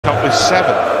only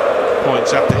 7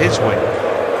 points after his win.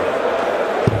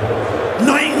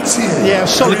 90. Yeah,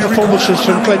 solid performances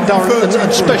from Glenn Durrant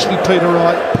and especially Peter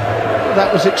Wright.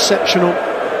 That was exceptional.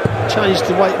 Changed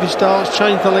the weight of his darts,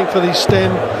 changed the length of his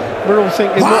stem. We're all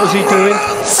thinking, what was he doing?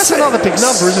 That's another big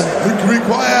number, isn't it?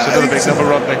 It's another big number,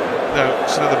 Rodney. No,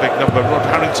 it's another big number. Rod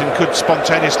Harrington could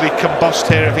spontaneously combust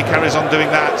here if he carries on doing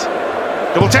that.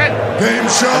 Double 10.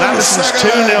 And Anderson's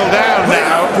 2-0 down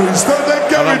now. And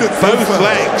on both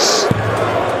legs.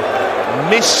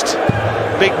 Missed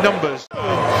big numbers.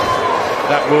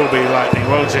 That will be lightning,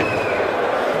 won't it?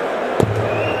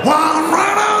 One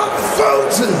run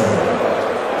Fulton.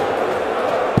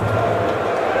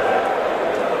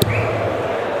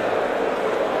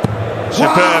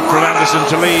 Superb from Anderson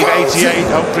to leave 88.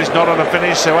 Humphries not on a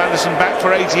finish, so Anderson back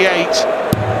for 88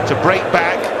 to break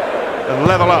back and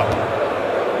level up.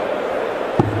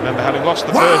 Remember, having lost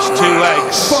the first 2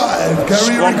 legs,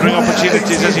 squandering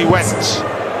opportunities as he went.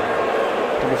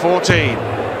 Number 14,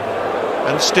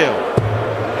 and still.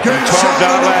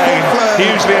 12-dart leg,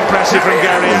 hugely impressive from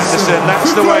Gary Anderson.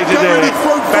 That's the way to do it.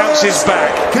 Bounces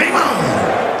back.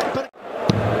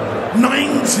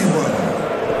 91.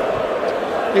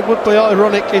 It would be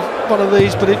ironic if one of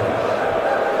these, but if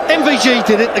MVG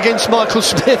did it against Michael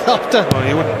Smith after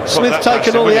Smith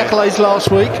taking all the accolades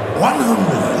last week.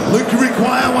 100. Luke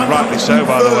require 100. Rightly so,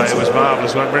 by the way. It was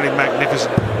marvellous. One really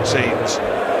magnificent scenes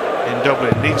in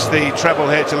Dublin. Needs the treble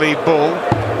here to lead ball.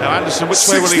 Now Anderson, which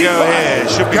way will he go here?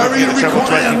 Should be looking at the treble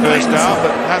 20 first start,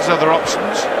 but has other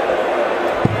options.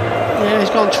 Yeah,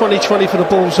 he's gone 20-20 for the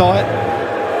bullseye.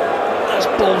 That's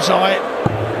bullseye.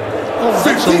 Oh,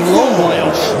 that's a long way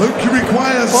off. Luke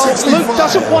requires well, 65. Luke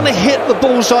doesn't want to hit the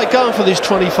bullseye going for this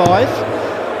 25.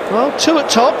 Well, 2 at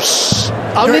tops.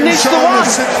 Only needs the 1.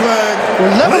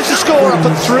 Well, levels the score up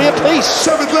at 3 apiece.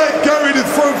 7th leg, Gary to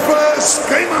throw first.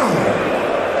 Game on.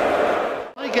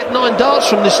 They get 9 darts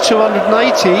from this 280.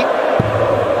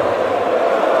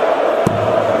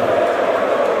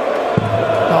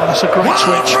 Oh, that's a great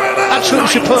switch. Absolutely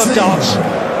superb darts.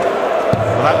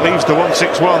 Well, that leaves the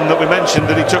 161 that we mentioned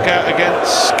that he took out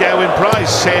against Gerwyn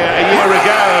Price here a year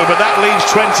ago, but that leaves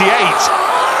 28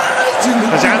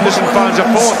 as Anderson finds a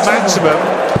 4th maximum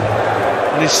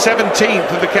and his 17th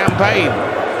of the campaign.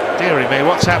 Dearie me,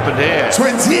 what's happened here?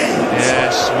 28.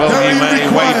 Yes, well, you may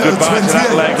wave goodbye to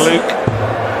that leg, Luke.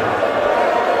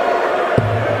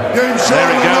 There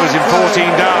it goes in 14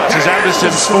 darts as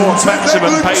Anderson's 4th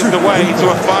maximum paved the way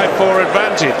to a 5-4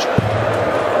 advantage.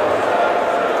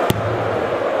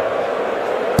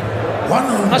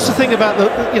 That's the thing about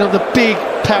the big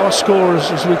power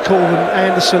scorers, as we call them,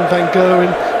 Anderson, Van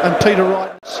Gerwen and Peter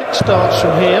Wright. 6 starts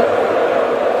from here.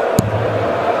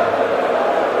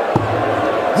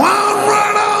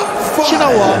 Do you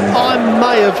know what? I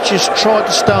may have just tried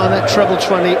to stay on that treble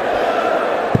 20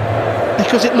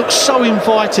 because it looks so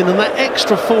inviting, and that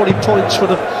extra 40 points would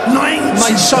have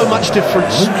made so much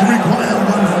difference.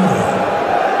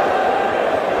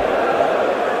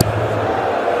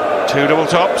 2 double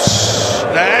tops.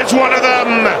 There's one of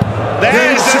them.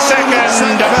 There's the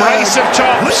second. A brace of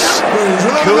tops.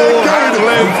 Cool hand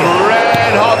Luke,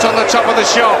 red hot on the top of the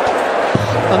shop.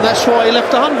 And that's why he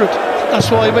left 100. That's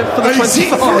why he went for the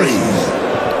 25.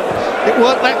 It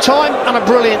worked that time, and a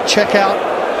brilliant check out.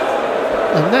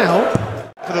 And now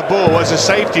for the ball as a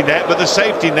safety net, but the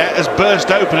safety net has burst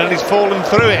open and he's fallen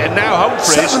through it. And now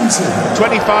Humphries,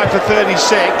 25 for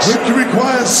 36. Luke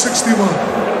requires 61.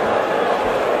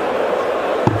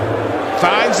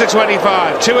 Finds the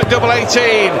 25, 2 at double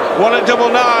 18, 1 at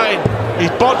double 9. He's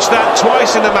botched that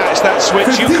twice in the match, that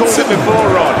switch. You called it before,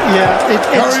 Rod. Yeah,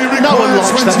 no one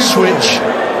likes that switch.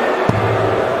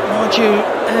 Mind you,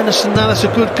 Anderson, now that's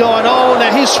a good guide. Oh, now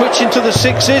he's switching to the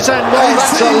 6s, and well,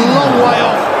 that's a long way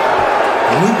off.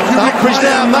 Humphries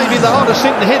now maybe the hardest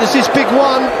thing to hit is this big 1.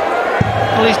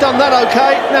 Well, he's done that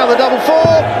okay. Now the double 4.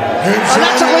 And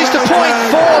that's at least a point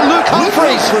for Luke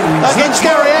Humphries against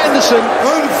Gary Anderson.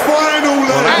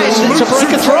 It's a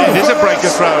breaker throw. It is a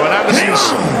breaker throw, and Anderson's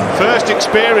first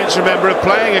experience, remember, of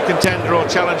playing a contender or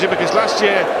challenger, because last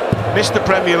year missed the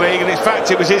Premier League, and in fact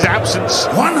it was his absence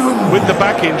with the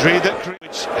back injury that,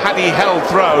 which had he held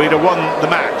throw, he'd have won the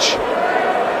match.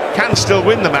 Can still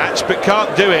win the match, but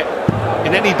can't do it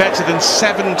in any better than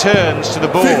 7 turns to the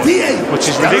board, which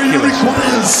is ridiculous.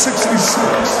 Requires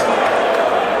 66.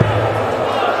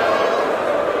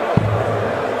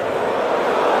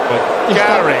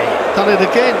 Gary done it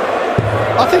again.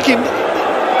 I think he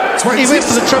went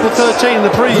for the treble 13 in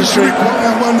the previous week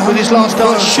with his last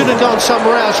dart. Should have gone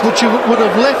somewhere else, which would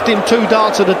have left him 2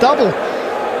 darts at a double.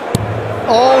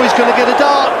 Oh, he's going to get a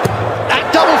dart at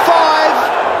double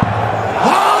 5.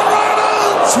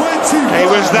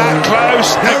 was that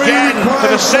close again for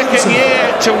the second year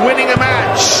to winning a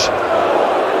match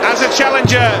as a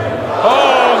challenger.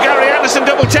 Oh, Gary Anderson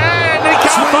double 10, and he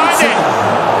can't find it.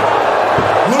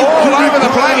 All over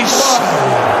the place.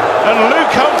 And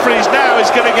Luke Humphries now is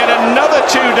going to get another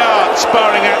 2 darts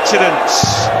barring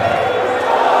accidents.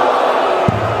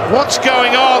 What's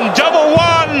going on? Double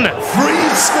 1. Free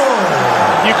score.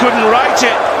 You couldn't write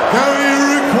it.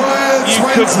 You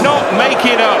could not make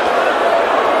it up.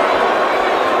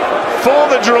 For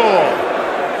the draw.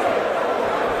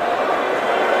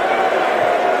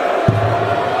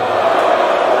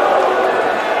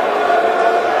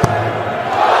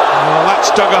 Well,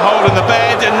 that's dug a hole in the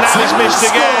bed, and now he's missed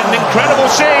again. Incredible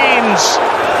scenes.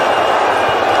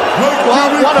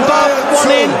 Well, one above, one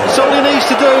in. That's all he needs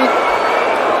to do.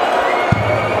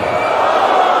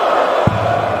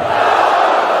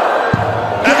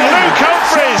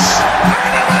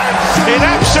 In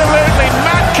absolutely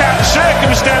madcap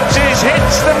circumstances,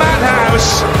 hits the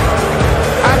madhouse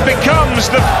and becomes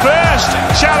the first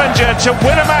challenger to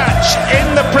win a match in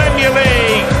the Premier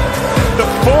League. The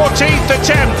 14th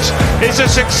attempt is a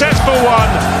successful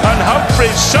one, and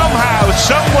Humphries somehow,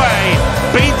 someway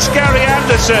beats Gary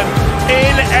Anderson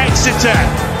in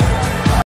Exeter.